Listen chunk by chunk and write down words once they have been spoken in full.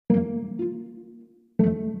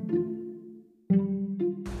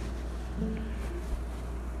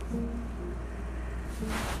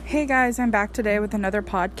Hey guys, I'm back today with another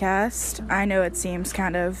podcast. I know it seems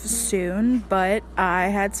kind of soon, but I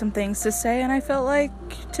had some things to say and I felt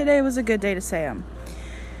like today was a good day to say them.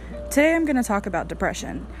 Today I'm going to talk about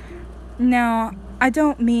depression. Now, I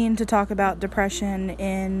don't mean to talk about depression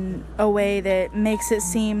in a way that makes it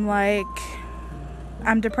seem like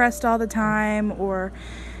I'm depressed all the time or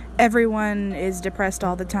everyone is depressed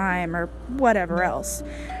all the time or whatever else.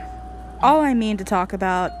 All I mean to talk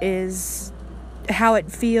about is how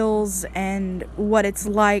it feels and what it's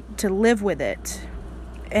like to live with it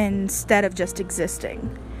instead of just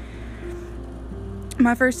existing.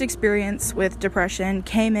 My first experience with depression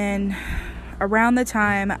came in around the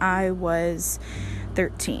time I was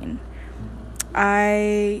 13.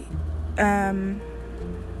 I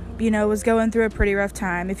was going through a pretty rough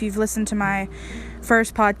time. If you've listened to my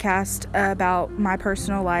first podcast about my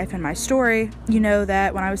personal life and my story, you know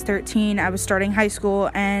that when I was 13, I was starting high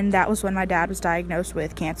school, and that was when my dad was diagnosed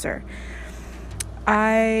with cancer.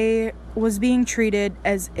 I was being treated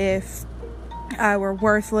as if I were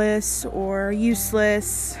worthless or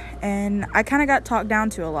useless, and I kind of got talked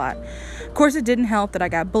down to a lot. Of course, it didn't help that I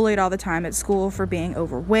got bullied all the time at school for being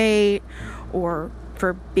overweight or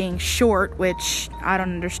for being short, which I don't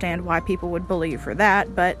understand why people would bully you for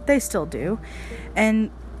that, but they still do. And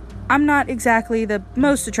I'm not exactly the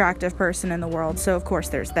most attractive person in the world, so of course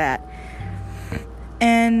there's that.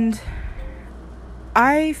 And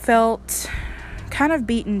I felt kind of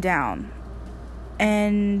beaten down,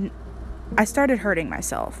 and I started hurting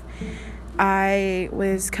myself. I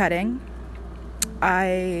was cutting.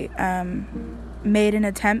 I made an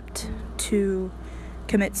attempt to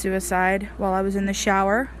commit suicide while I was in the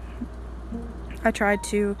shower. I tried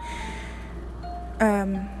to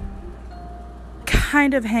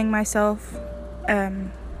kind of hang myself.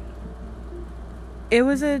 It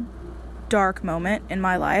was a dark moment in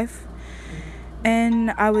my life,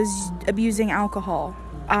 and I was abusing alcohol.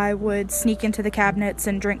 I would sneak into the cabinets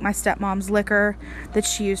and drink my stepmom's liquor that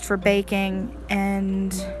she used for baking,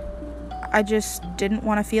 and I just didn't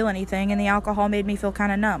want to feel anything, and the alcohol made me feel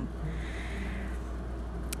kind of numb.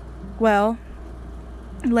 Well,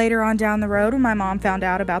 later on down the road, when my mom found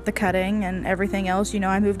out about the cutting and everything else,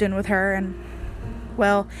 I moved in with her, and,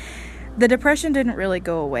 well, the depression didn't really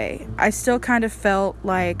go away. I still kind of felt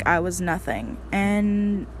like I was nothing.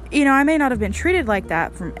 And, I may not have been treated like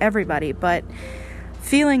that from everybody, but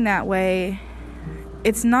feeling that way,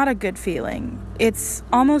 it's not a good feeling. It's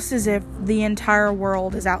almost as if the entire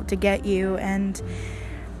world is out to get you, and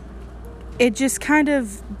it just kind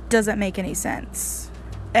of doesn't make any sense.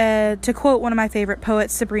 To quote one of my favorite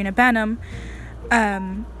poets, Sabrina Benham,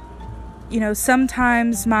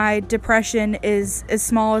 sometimes my depression is as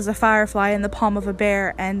small as a firefly in the palm of a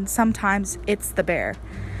bear, and sometimes it's the bear.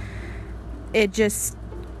 It just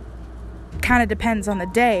kind of depends on the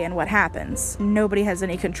day and what happens. Nobody has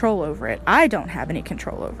any control over it. I don't have any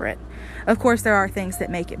control over it. Of course, there are things that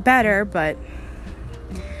make it better, but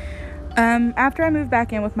after I moved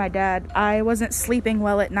back in with my dad, I wasn't sleeping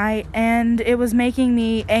well at night, and it was making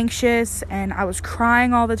me anxious, and I was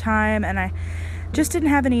crying all the time, and I just didn't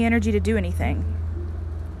have any energy to do anything.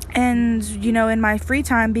 And, in my free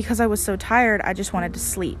time, because I was so tired, I just wanted to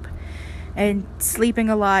sleep. And sleeping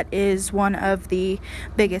a lot is one of the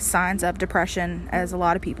biggest signs of depression, as a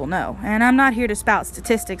lot of people know. And I'm not here to spout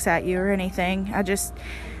statistics at you or anything.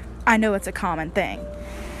 I know it's a common thing.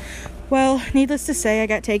 Well, needless to say, I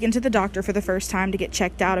got taken to the doctor for the first time to get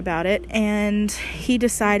checked out about it, and he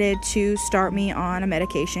decided to start me on a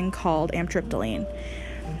medication called amitriptyline.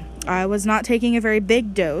 I was not taking a very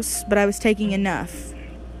big dose, but I was taking enough,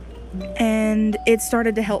 and it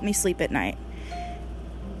started to help me sleep at night,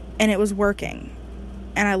 and it was working,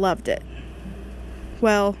 and I loved it.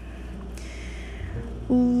 Well,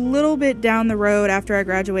 a little bit down the road after I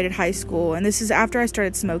graduated high school, and this is after I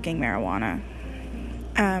started smoking marijuana,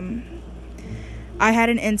 I had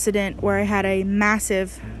an incident where I had a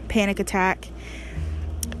massive panic attack,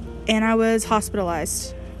 and I was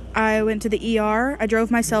hospitalized. I went to the ER. I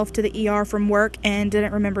drove myself to the ER from work and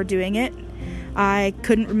didn't remember doing it. I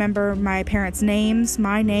couldn't remember my parents' names,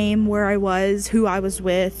 my name, where I was, who I was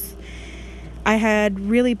with. I had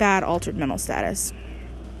really bad altered mental status.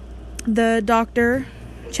 The doctor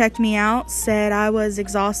checked me out, said I was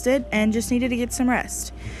exhausted and just needed to get some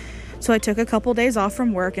rest. So I took a couple days off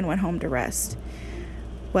from work and went home to rest.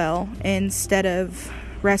 Well, instead of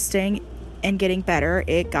resting and getting better,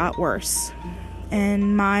 it got worse.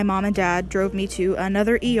 And my mom and dad drove me to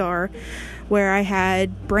another ER where I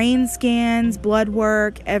had brain scans, blood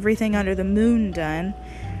work, everything under the moon done.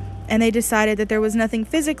 And they decided that there was nothing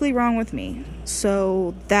physically wrong with me.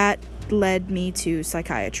 So that led me to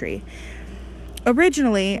psychiatry.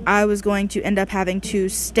 Originally, I was going to end up having to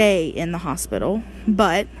stay in the hospital,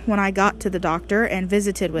 but when I got to the doctor and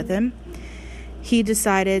visited with him, he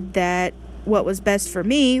decided that what was best for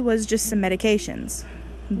me was just some medications.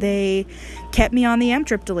 They kept me on the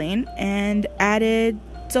amitriptyline and added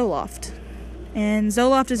Zoloft. And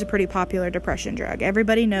Zoloft is a pretty popular depression drug.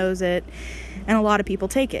 Everybody knows it, and a lot of people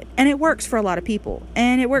take it. And it works for a lot of people.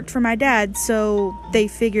 And it worked for my dad, so they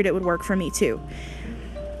figured it would work for me too.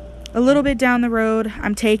 A little bit down the road,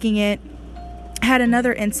 I'm taking it. I had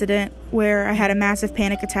another incident where I had a massive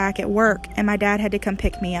panic attack at work, and my dad had to come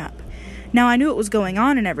pick me up. Now, I knew what was going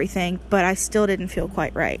on and everything, but I still didn't feel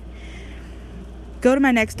quite right. Go to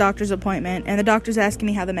my next doctor's appointment, and the doctor's asking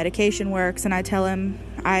me how the medication works, and I tell him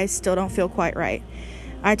I still don't feel quite right.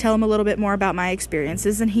 I tell him a little bit more about my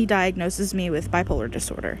experiences, and he diagnoses me with bipolar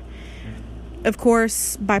disorder. Of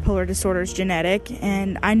course, bipolar disorder is genetic,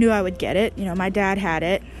 and I knew I would get it. You know, my dad had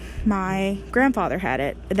it. My grandfather had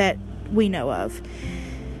it, that we know of.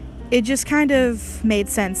 It just kind of made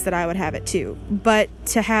sense that I would have it too. But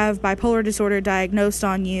to have bipolar disorder diagnosed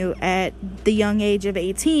on you at the young age of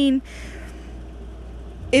 18,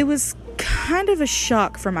 it was kind of a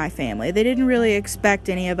shock for my family. They didn't really expect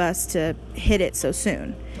any of us to hit it so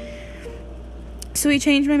soon. So he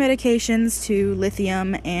changed my medications to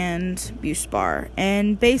lithium and Buspar.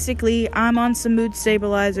 And basically, I'm on some mood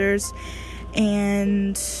stabilizers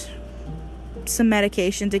and some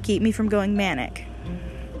medication to keep me from going manic.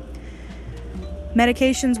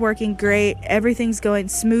 Medication's working great. Everything's going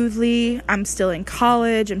smoothly. I'm still in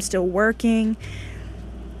college. I'm still working.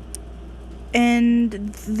 And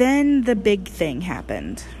then the big thing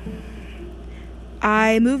happened.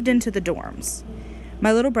 I moved into the dorms.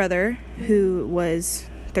 My little brother, who was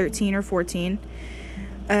 13 or 14,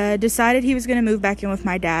 decided he was going to move back in with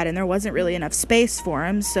my dad, and there wasn't really enough space for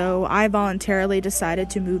him, so I voluntarily decided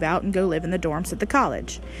to move out and go live in the dorms at the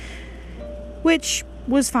college, which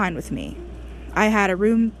was fine with me. I had a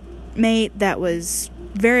roommate that was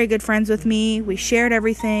very good friends with me. We shared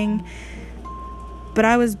everything, but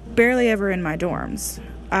I was barely ever in my dorms.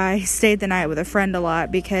 I stayed the night with a friend a lot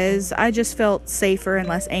because I just felt safer and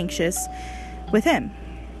less anxious with him.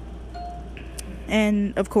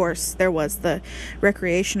 And of course, there was the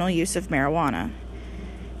recreational use of marijuana.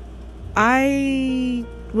 I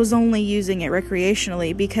was only using it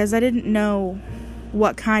recreationally because I didn't know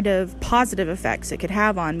what kind of positive effects it could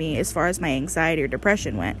have on me as far as my anxiety or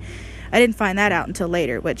depression went. I didn't find that out until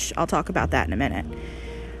later, which I'll talk about that in a minute.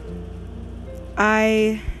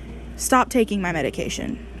 I stopped taking my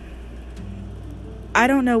medication. I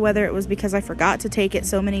don't know whether it was because I forgot to take it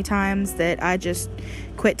so many times that I just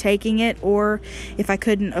quit taking it, or if I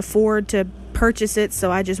couldn't afford to purchase it, so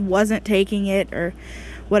I just wasn't taking it, or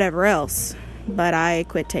whatever else. But I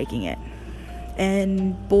quit taking it.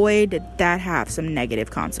 And boy, did that have some negative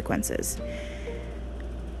consequences.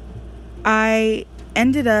 I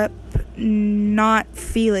ended up not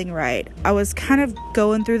feeling right. I was kind of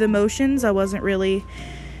going through the motions. I wasn't really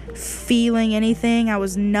feeling anything. I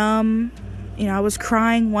was numb. You know, I was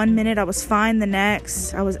crying one minute, I was fine the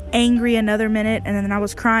next. I was angry another minute, and then I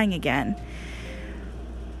was crying again.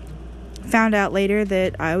 Found out later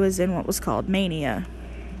that I was in what was called mania.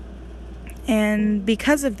 And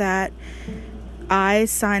because of that, I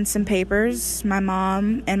signed some papers. My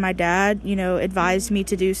mom and my dad, advised me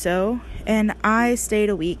to do so. And I stayed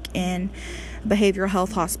a week in a behavioral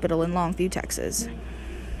health hospital in Longview, Texas.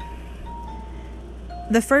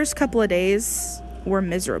 The first couple of days were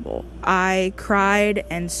miserable. I cried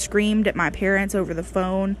and screamed at my parents over the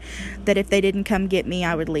phone that if they didn't come get me,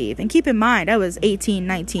 I would leave. And keep in mind, I was 18,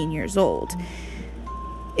 19 years old.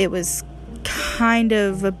 It was kind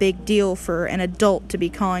of a big deal for an adult to be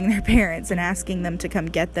calling their parents and asking them to come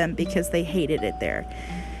get them because they hated it there.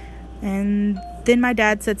 And then my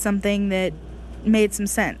dad said something that made some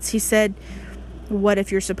sense. He said, "What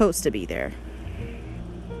if you're supposed to be there?"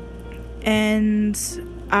 And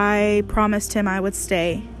I promised him I would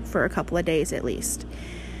stay for a couple of days at least.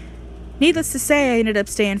 Needless to say, I ended up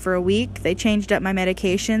staying for a week. They changed up my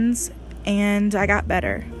medications, and I got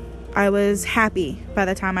better. I was happy by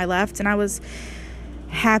the time I left, and I was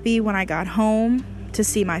happy when I got home to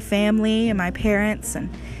see my family and my parents. And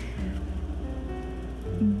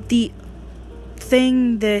the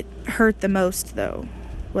thing that hurt the most, though,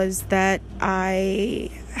 was that I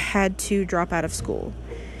had to drop out of school.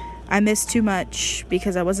 I missed too much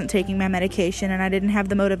because I wasn't taking my medication, and I didn't have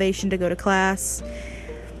the motivation to go to class.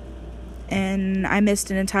 And I missed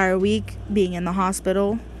an entire week being in the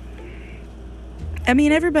hospital. I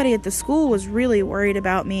mean, everybody at the school was really worried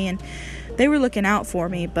about me, and they were looking out for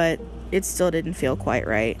me, but it still didn't feel quite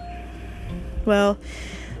right. Well,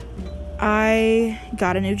 I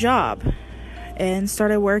got a new job and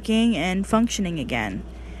started working and functioning again.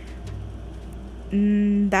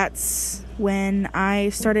 That's when I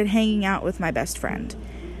started hanging out with my best friend.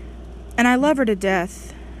 And I love her to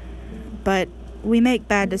death, but we make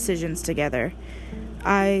bad decisions together.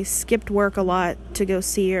 I skipped work a lot to go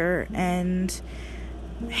see her and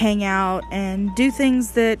hang out and do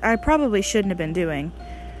things that I probably shouldn't have been doing.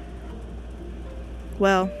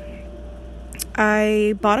 Well,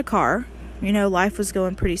 I bought a car. Life was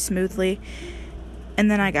going pretty smoothly. And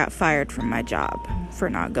then I got fired from my job for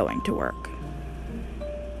not going to work.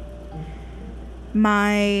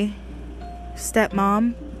 My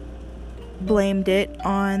stepmom blamed it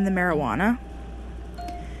on the marijuana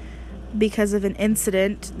because of an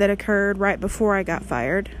incident that occurred right before I got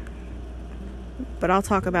fired. But I'll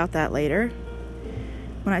talk about that later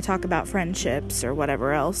when I talk about friendships or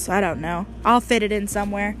whatever else. I don't know. I'll fit it in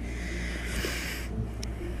somewhere.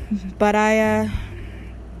 But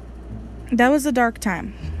that was a dark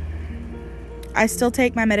time. I still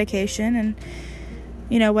take my medication and,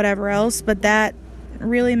 whatever else, but that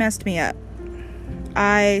really messed me up.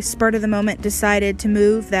 I, spur of the moment, decided to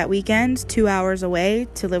move that weekend 2 hours away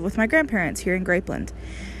to live with my grandparents here in Grapeland.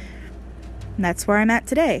 And that's where I'm at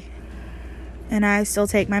today. And I still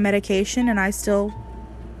take my medication and I still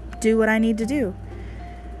do what I need to do.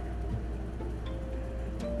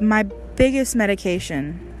 My biggest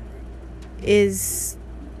medication is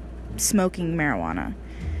smoking marijuana.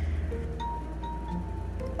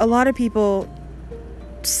 A lot of people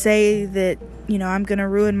say that, I'm going to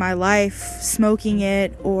ruin my life smoking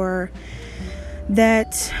it, or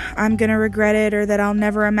that I'm going to regret it, or that I'll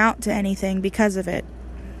never amount to anything because of it.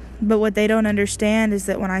 But what they don't understand is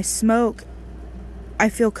that when I smoke, I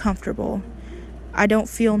feel comfortable. I don't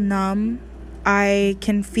feel numb. I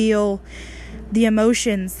can feel the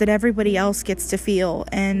emotions that everybody else gets to feel,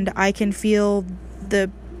 and I can feel the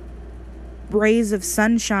rays of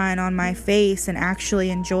sunshine on my face and actually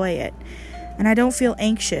enjoy it. And I don't feel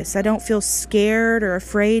anxious. I don't feel scared or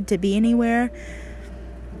afraid to be anywhere.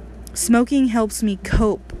 Smoking helps me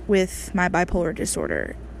cope with my bipolar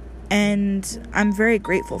disorder, and I'm very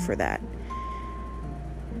grateful for that.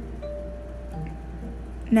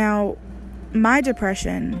 Now, my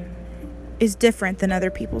depression is different than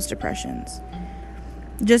other people's depressions.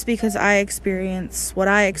 Just because I experience what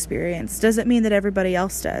I experience doesn't mean that everybody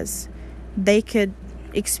else does. They could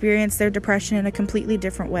experience their depression in a completely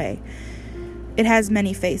different way. It has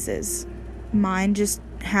many faces. Mine just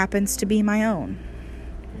happens to be my own.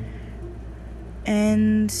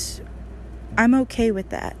 And I'm okay with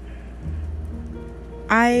that.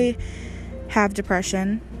 I have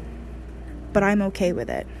depression, but I'm okay with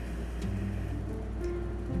it.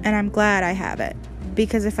 And I'm glad I have it,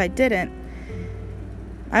 because if I didn't,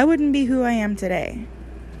 I wouldn't be who I am today.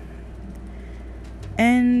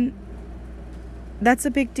 And that's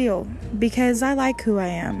a big deal, because I like who I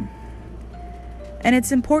am. And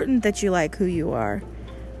it's important that you like who you are.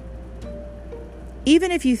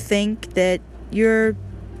 Even if you think that you're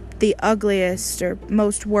the ugliest or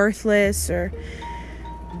most worthless or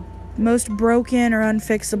most broken or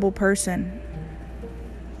unfixable person,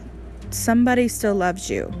 somebody still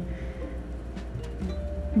loves you.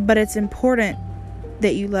 But it's important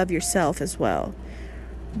that you love yourself as well,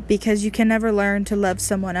 because you can never learn to love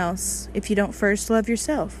someone else if you don't first love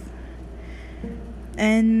yourself.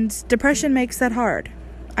 And depression makes that hard.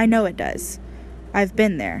 I know it does. I've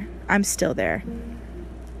been there. I'm still there.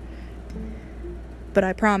 But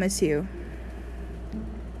I promise you,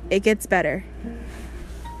 it gets better.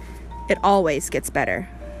 It always gets better.